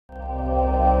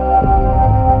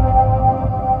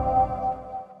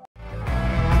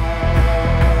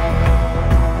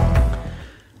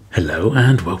Hello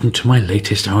and welcome to my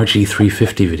latest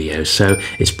RG350 video. So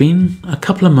it's been a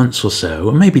couple of months or so,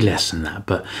 or maybe less than that,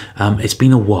 but it's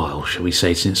been a while, shall we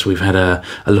say, since we've had a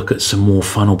look at some more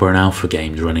Final Burn Alpha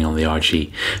games running on the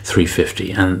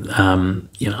RG350. And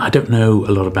you know, I don't know a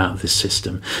lot about this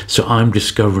system, so I'm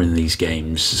discovering these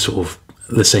games sort of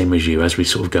the same as you as we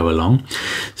sort of go along.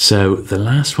 So the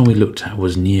last one we looked at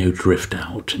was Neo Drift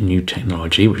Out, New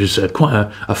Technology, which is quite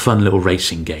a fun little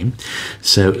racing game.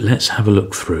 So let's have a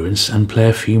look through and play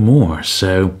a few more.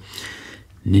 So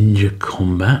Ninja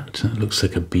Combat, that looks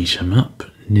like a beat 'em up.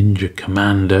 Ninja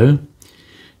Commando,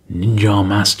 Ninja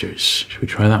Masters. Should we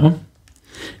try that one?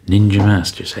 Ninja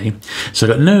Masters, hey? So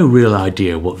I've got no real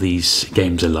idea what these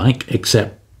games are like,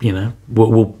 except, you know,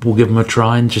 we'll give them a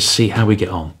try and just see how we get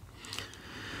on.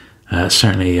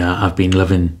 Certainly, I've been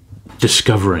loving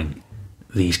discovering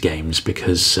these games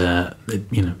because,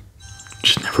 you know,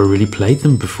 just never really played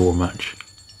them before much.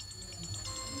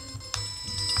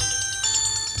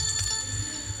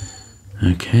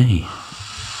 Okay.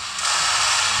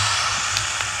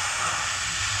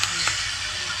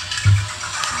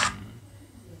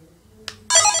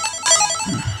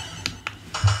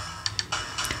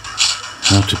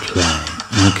 How to play.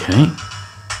 Okay.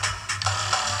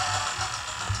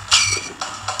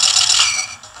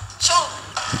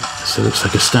 So it looks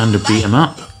like a standard beat 'em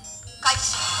up,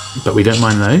 but we don't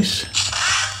mind those.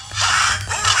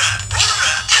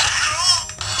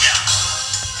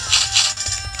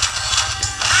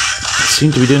 They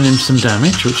seem to be doing him some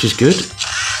damage, which is good.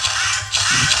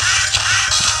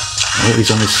 Oh,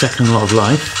 he's on his second lot of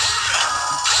life.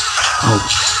 Oh,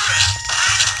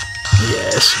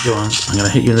 yes, go on. I'm going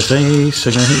to hit you in the face.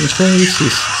 I'm going to hit you in the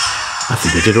face. I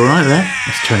think we did all right there.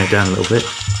 Let's turn it down a little bit.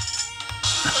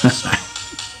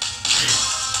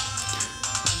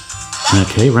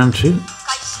 Okay, round two.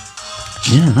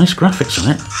 Yeah, nice graphics on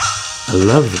it. I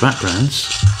love the backgrounds.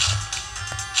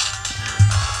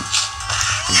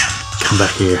 Come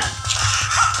back here.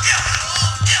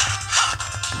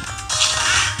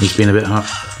 He's been a bit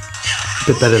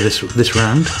better this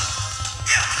round.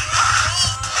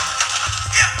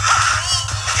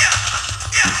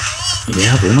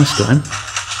 Yeah, I've almost got him.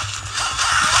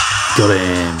 Got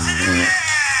him. Yeah.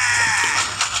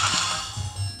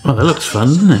 Well, that looks fun,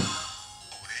 doesn't it?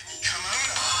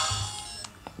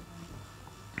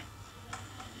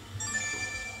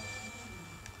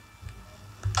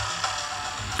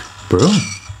 Bro,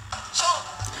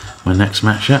 my next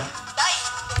matchup.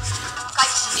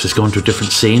 Let's just go on to a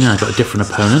different scene. I got a different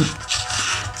opponent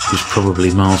who's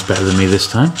probably miles better than me this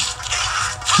time.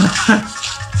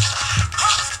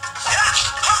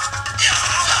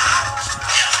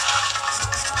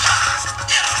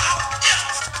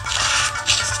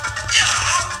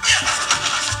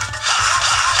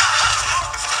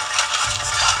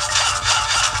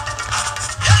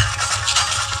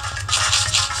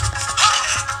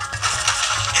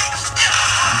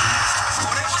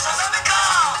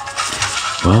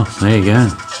 Well, there you go.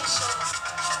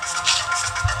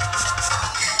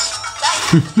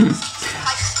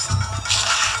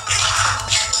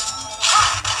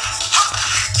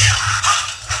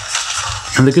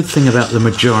 And the good thing about the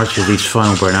majority of these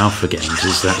Final Burn Alpha games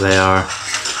is that they are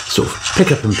sort of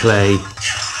pick up and play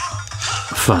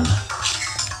fun,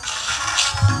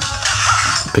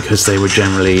 because they were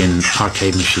generally in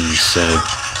arcade machines, so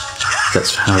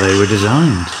that's how they were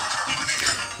designed.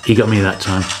 You got me that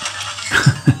time.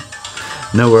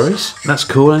 No worries, that's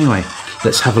cool anyway.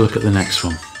 Let's have a look at the next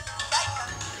one.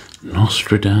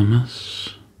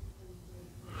 Nostradamus,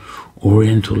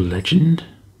 Oriental Legend,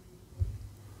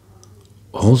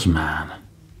 Osman.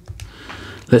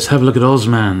 Let's have a look at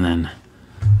Osman then.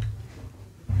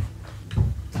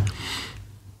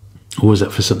 Or was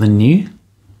that for something new?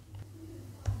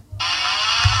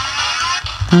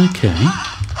 Okay.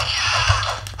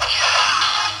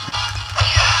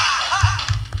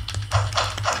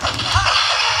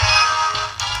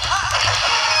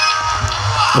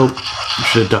 Oh, I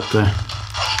should have ducked there.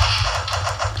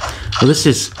 Well, this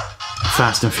is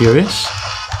Fast and Furious.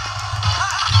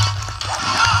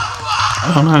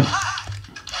 Oh no.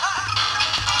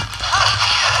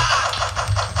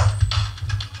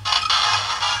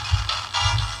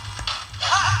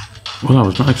 Well, I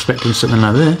was not expecting something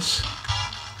like this.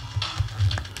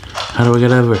 How do I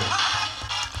get over?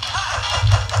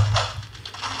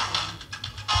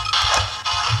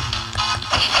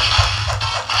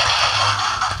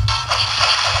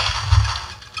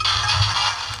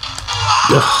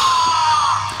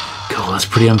 God, that's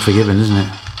pretty unforgiving, isn't it?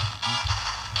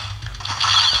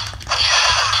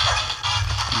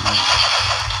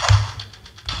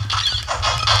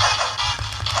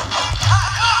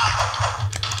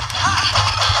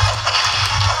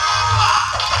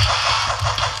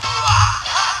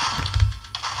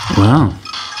 Wow,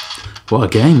 what a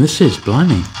game this is,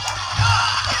 blimey.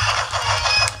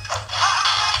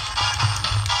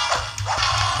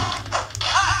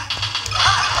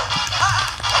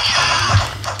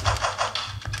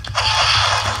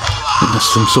 There's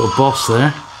some sort of boss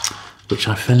there, which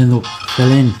I fell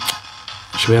in.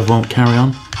 Should we have one carry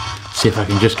on? See if I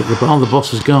can just get the... Oh, the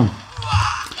boss is gone.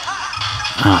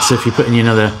 Ah, so if you put in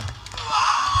another...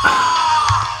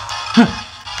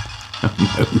 Oh,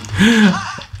 no.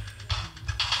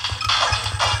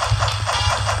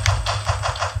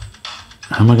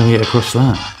 How am I going to get across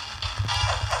that?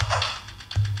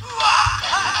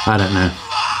 I don't know.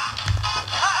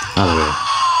 Oh, there we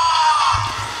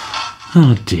go.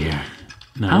 Oh, dear.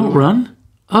 No. Outrun?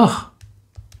 Oh,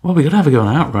 well, we got to have a go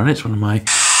on Outrun. It's one of my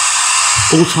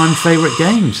all-time favourite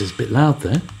games. It's a bit loud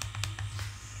there.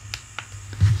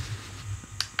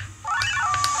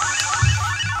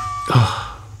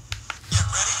 Oh,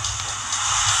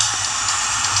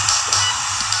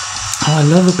 I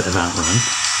love a bit of Outrun.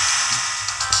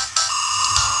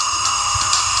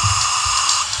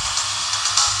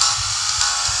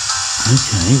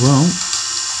 Okay, well,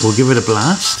 we'll give it a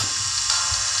blast.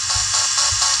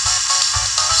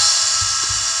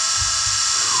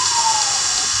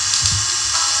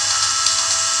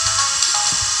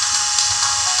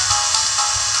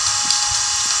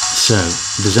 So,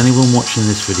 does anyone watching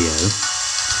this video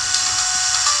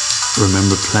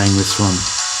remember playing this one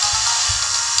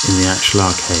in the actual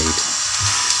arcade?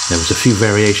 There was a few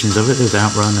variations of it. There was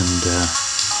Outrun, and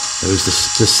there was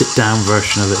the sit-down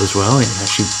version of it as well. It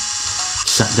actually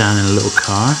sat down in a little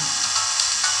car.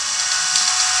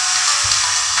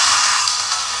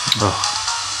 Oh.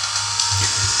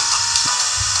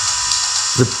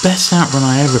 The best Outrun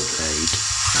I ever played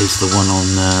is the one on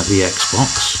the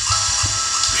Xbox,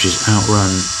 which is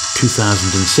Outrun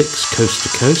 2006 Coast to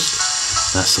Coast.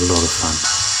 That's a lot of fun.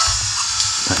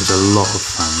 That is a lot of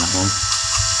fun, that one.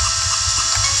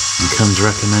 And comes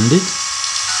recommended.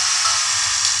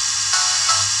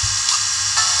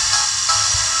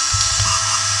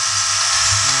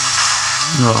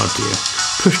 Oh dear.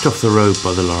 Pushed off the road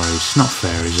by the lorries. Not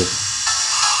fair, is it?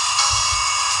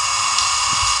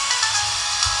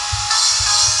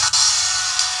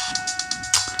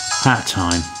 That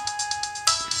time.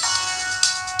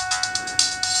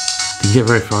 Didn't get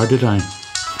very far, did I?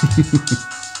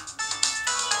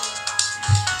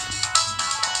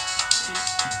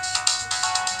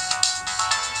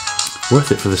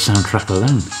 Worth it for the soundtrack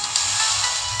alone.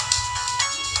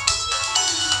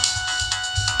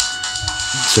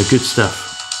 So good stuff.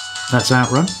 That's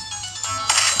Outrun.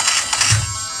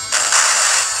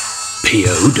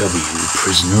 P.O.W.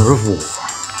 Prisoner of War.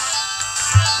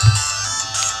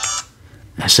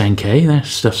 SNK, that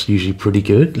stuff's usually pretty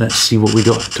good. Let's see what we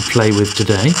got to play with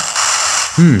today.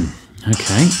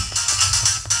 Okay.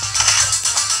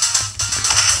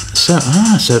 So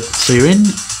you're in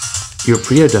your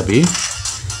P.O.W.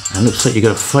 and it looks like you got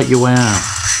to fight your way out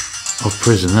of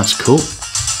prison. That's cool.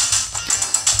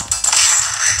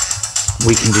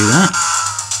 We can do that.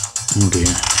 Oh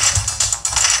dear.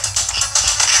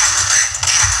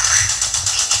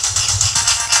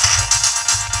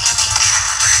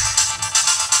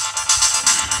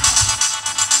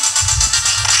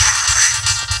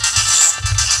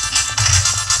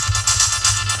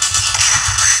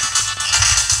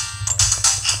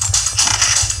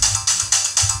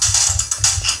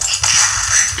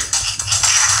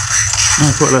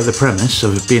 I quite like the premise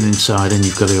of being inside and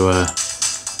you've got to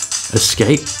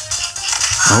escape.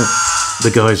 Oh,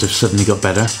 the guys have suddenly got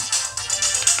better.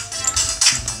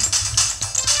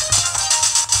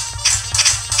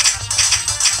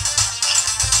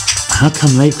 How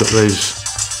come they've got those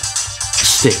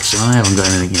sticks and I haven't got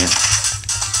anything yet?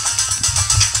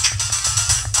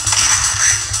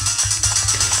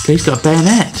 Okay, he's got a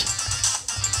bayonet.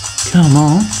 Come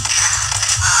on.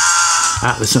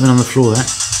 Ah, there's something on the floor there.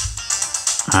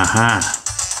 Aha.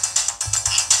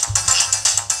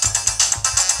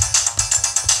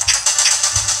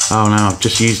 Oh no, I've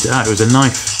just used it. It was a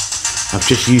knife. I've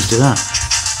just used it up.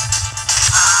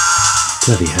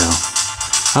 Bloody hell.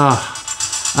 Ah,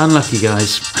 unlucky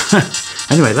guys.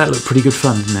 Anyway, that looked pretty good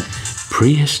fun, didn't it?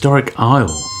 Prehistoric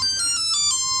Isle.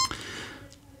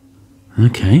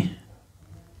 Okay.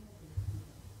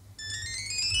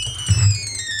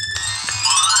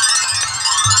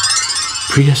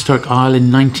 Prehistoric Isle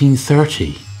in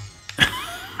 1930.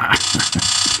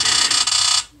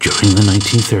 During the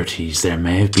 1930s, there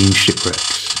may have been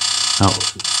shipwrecks. Oh,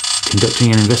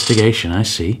 conducting an investigation, I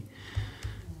see.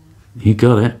 You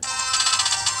got it.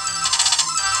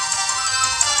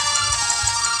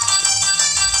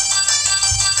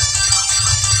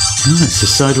 Oh, it's a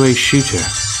sideways shooter.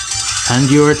 And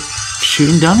you're a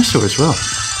shooting dinosaur as well.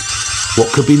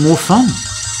 What could be more fun?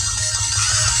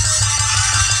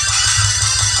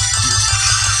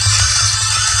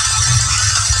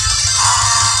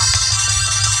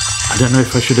 I don't know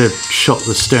if I should have shot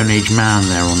the Stone Age man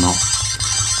there or not.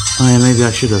 Oh yeah, maybe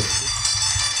I should have.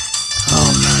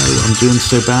 Oh no, I'm doing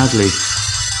so badly.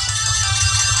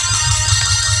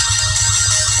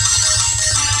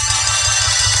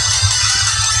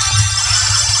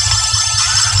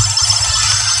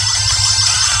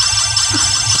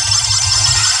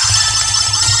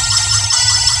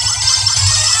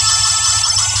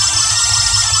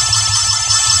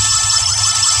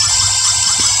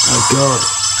 Oh God.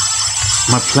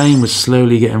 My plane was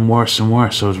slowly getting worse and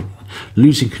worse. I was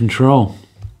losing control.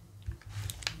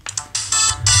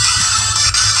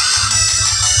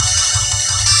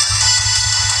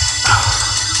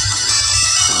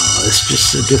 Oh, it's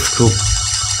just so difficult.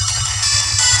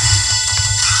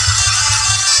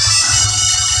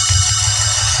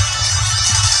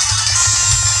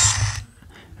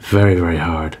 Very, very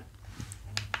hard.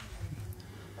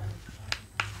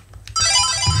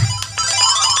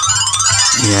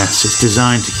 Yes, it's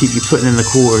designed to keep you putting in the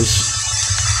quarters.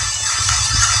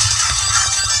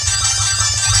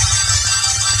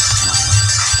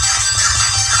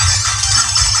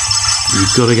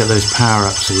 You've got to get those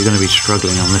power-ups, so you're going to be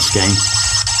struggling on this game.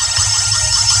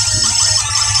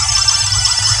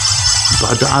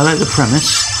 But I like the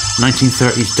premise.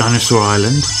 1930s Dinosaur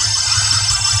Island.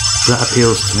 That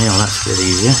appeals to me. Oh, that's a bit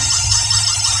easier.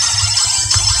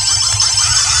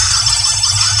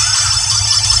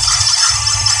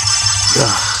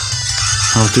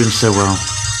 I was doing so well.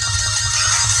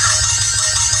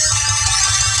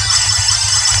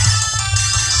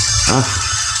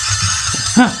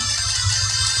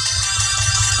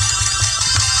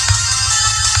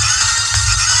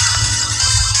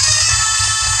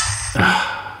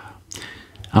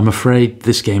 I'm afraid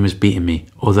this game has beaten me,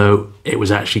 although it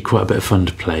was actually quite a bit of fun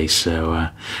to play, so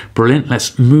brilliant.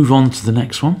 Let's move on to the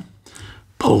next one.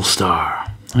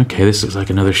 Pulstar. Okay, this looks like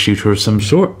another shooter of some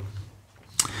sort.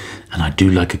 And I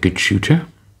do like a good shooter.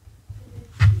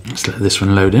 Let's let this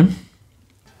one load in.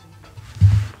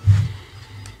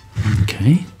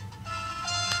 Okay.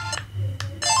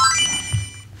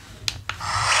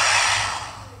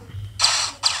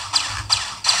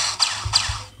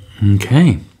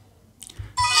 Okay.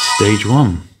 Stage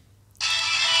 1.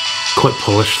 Quite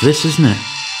polished this, isn't it?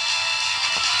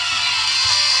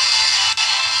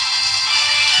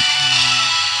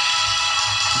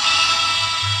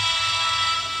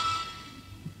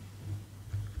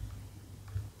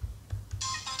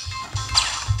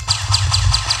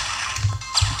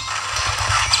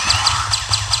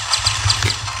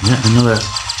 Yeah, another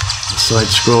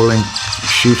side-scrolling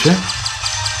shooter.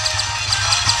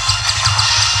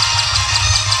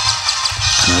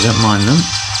 And I don't mind them,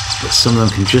 but some of them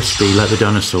can just be like the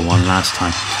dinosaur one last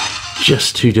time,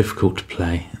 just too difficult to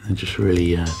play. They're just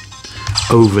really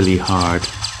overly hard.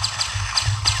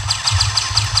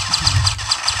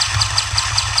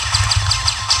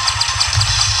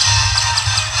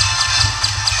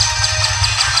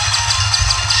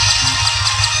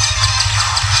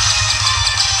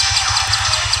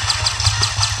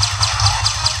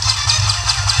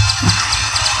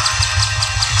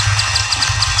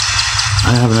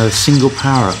 I haven't had a single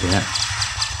power up yet,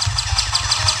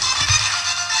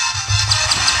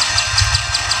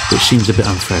 which seems a bit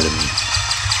unfair to me.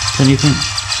 Don't you think?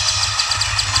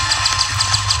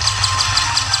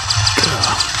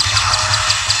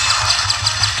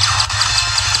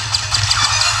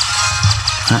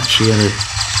 Actually had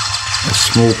a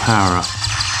small power up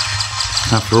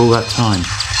after all that time.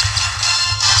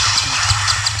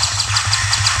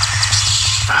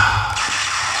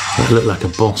 That looked like a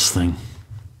boss thing.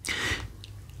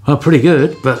 Well, pretty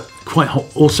good, but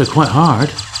also quite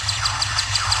hard,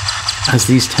 as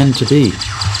these tend to be.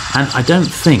 And I don't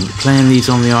think playing these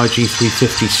on the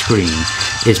RG350 screen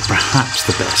is perhaps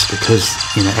the best, because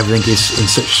you know everything is in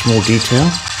such small detail.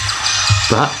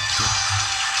 But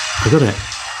I got it.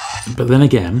 But then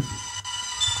again,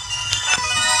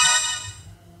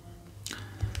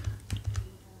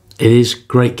 it is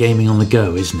great gaming on the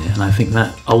go, isn't it? And I think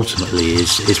that ultimately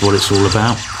is what it's all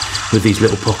about. With these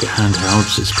little pocket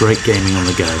handhelds, it's great gaming on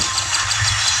the go.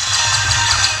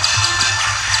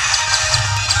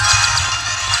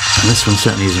 And this one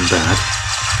certainly isn't bad.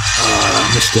 Oh,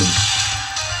 I missed him.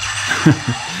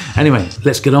 Anyway,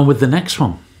 let's get on with the next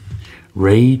one.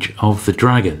 Rage of the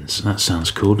Dragons. That sounds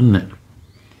cool, doesn't it?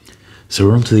 So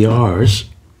we're on to the R's,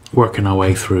 working our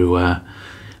way through.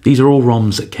 These are all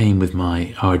ROMs that came with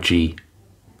my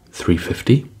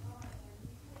RG350.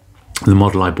 The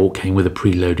model I bought came with a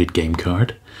preloaded game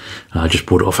card. I just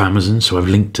bought it off Amazon, so I've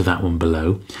linked to that one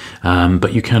below.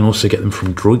 But you can also get them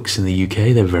from Droids in the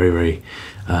UK. They're very, very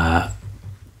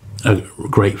a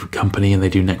great company, and they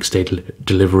do next day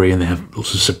delivery, and they have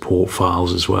lots of support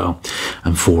files as well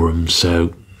and forums,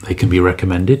 so they can be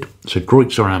recommended. So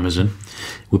Droids or Amazon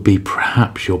would be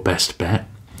perhaps your best bet.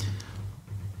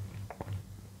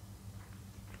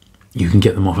 You can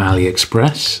get them off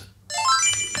AliExpress,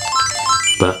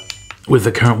 but with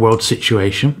the current world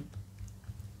situation,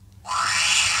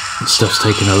 stuff's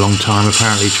taken a long time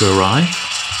apparently to arrive.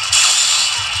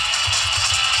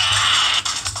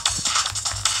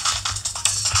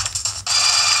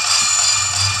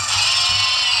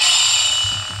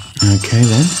 Okay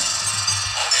then.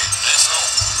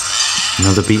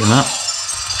 Another beat 'em up.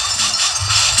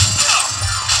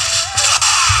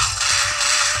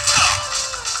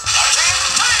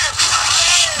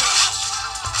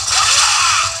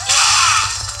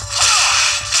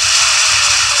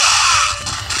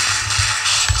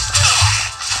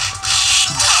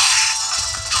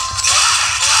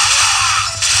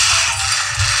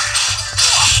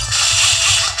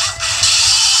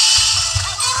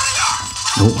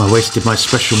 Oh, I wasted my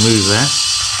special move there.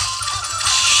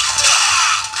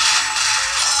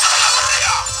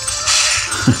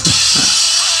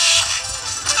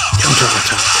 Counter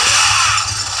attack.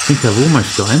 I think I've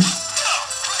almost got him.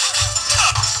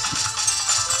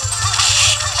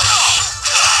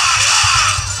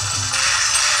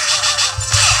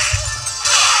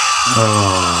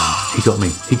 Oh, he got me.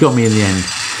 He got me in the end.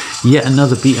 Yet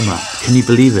another beat 'em up. Can you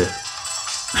believe it?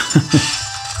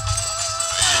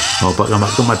 Oh, but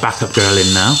I've got my backup girl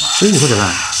in now. Ooh, look at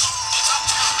that.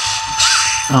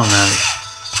 Oh no.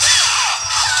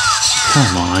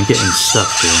 Come on, I'm getting stuck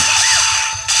here.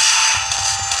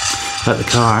 Like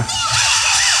the car.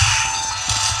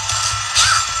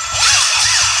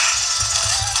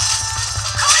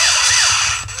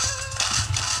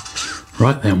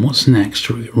 Right then, what's next?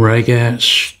 Rega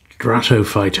Strato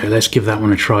Fighter. Let's give that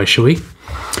one a try, shall we?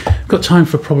 Got time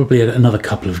for probably another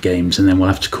couple of games, and then we'll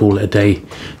have to call it a day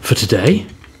for today.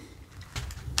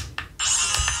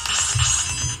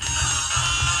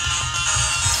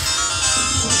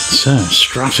 So,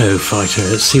 Strato Fighter.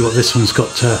 Let's see what this one's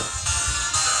got to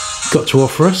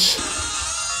offer us.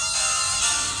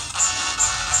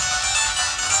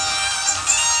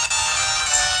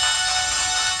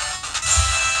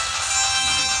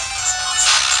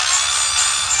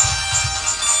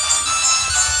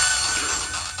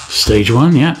 Stage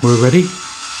 1, yeah, we're ready.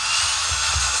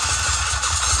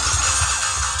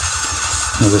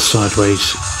 Another sideways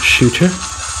shooter.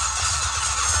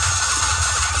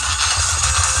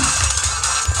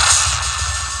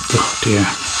 Oh dear.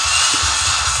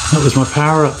 That was my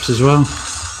power-ups as well.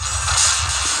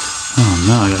 Oh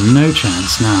no, I got no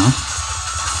chance now.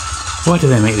 Why do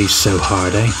they make these so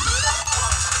hard, eh?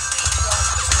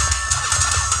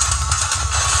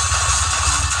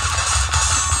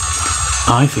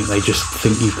 I think they just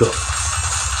think you've got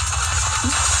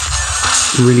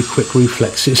really quick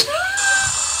reflexes.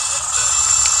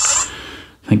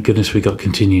 Thank goodness we got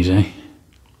continues, eh?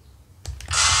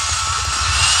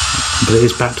 But it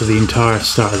is back to the entire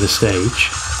start of the stage.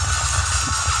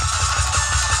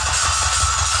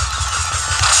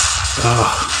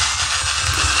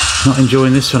 Oh, not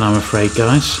enjoying this one, I'm afraid,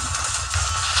 guys.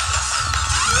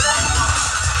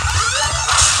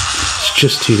 It's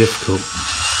just too difficult.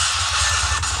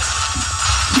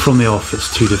 From the off,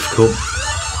 it's too difficult,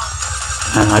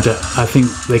 and I think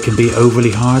they can be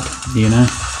overly hard, you know.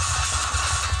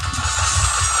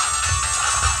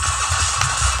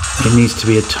 It needs to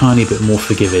be a tiny bit more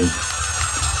forgiving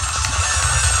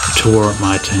to warrant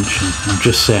my attention. I'm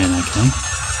just saying, okay.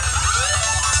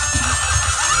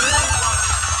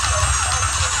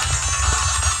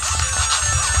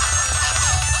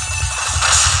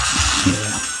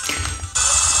 Yeah.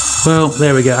 Well,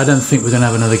 there we go. I don't think we're going to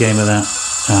have another game of that.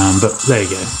 But there you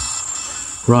go.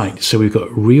 Right, so we've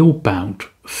got Real Bout,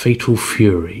 Fatal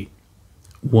Fury,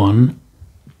 1,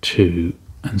 2,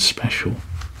 and Special.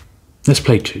 Let's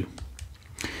play 2.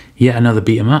 Yet another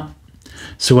beat 'em up.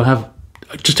 So we'll have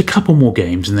just a couple more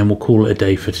games, and then we'll call it a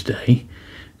day for today.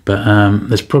 But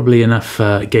there's probably enough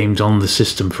games on the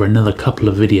system for another couple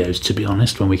of videos, to be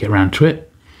honest, when we get around to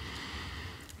it.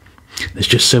 There's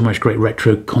just so much great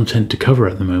retro content to cover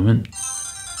at the moment.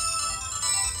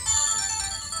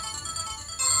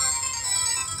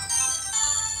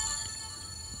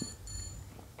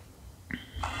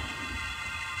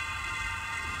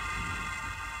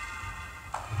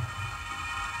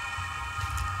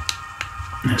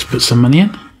 Let's put some money in.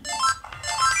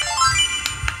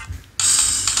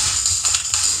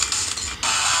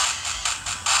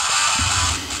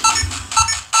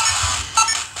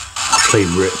 play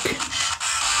Rick.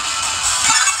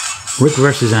 Rick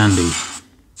versus Andy.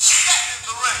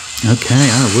 Okay,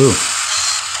 I will.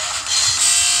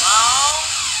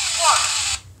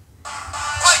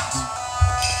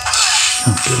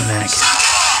 Oh, give an egg.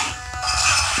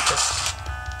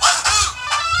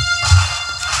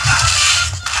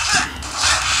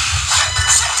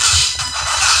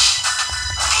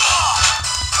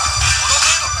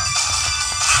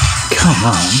 Come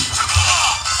on.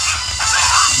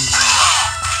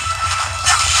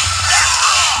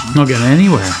 Not getting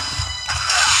anywhere.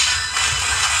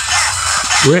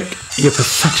 Rick, you're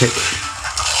pathetic.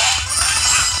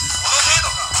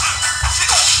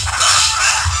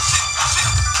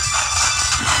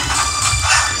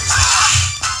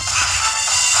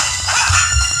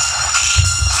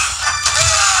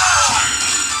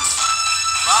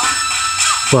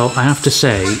 Well, I have to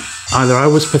say, either I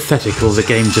was pathetic or the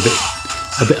game's a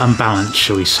bit unbalanced,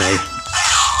 shall we say.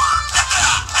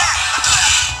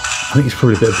 I think it's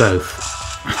probably a bit of both.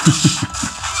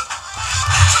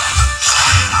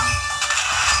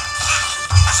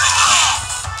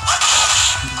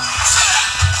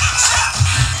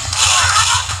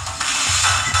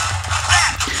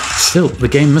 Still, the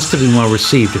game must have been well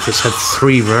received if it's had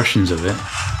 3 versions of it.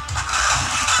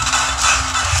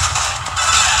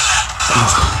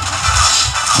 Oh,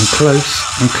 I'm close,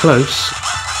 I'm close.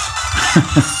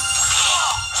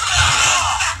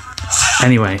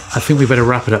 Anyway, I think we better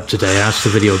wrap it up today, as the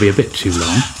video will be a bit too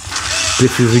long. But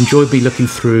if you've enjoyed me looking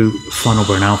through Final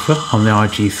Burn Alpha on the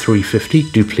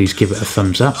RG350, do please give it a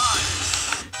thumbs up.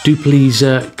 Do please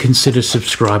consider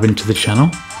subscribing to the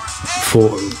channel for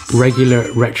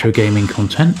regular retro gaming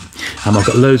content. I've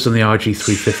got loads on the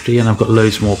RG350 and I've got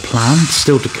loads more planned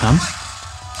still to come.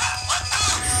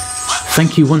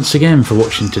 Thank you once again for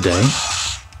watching today,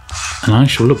 and I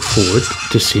shall look forward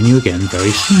to seeing you again very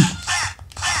soon.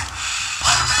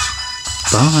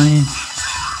 Bye.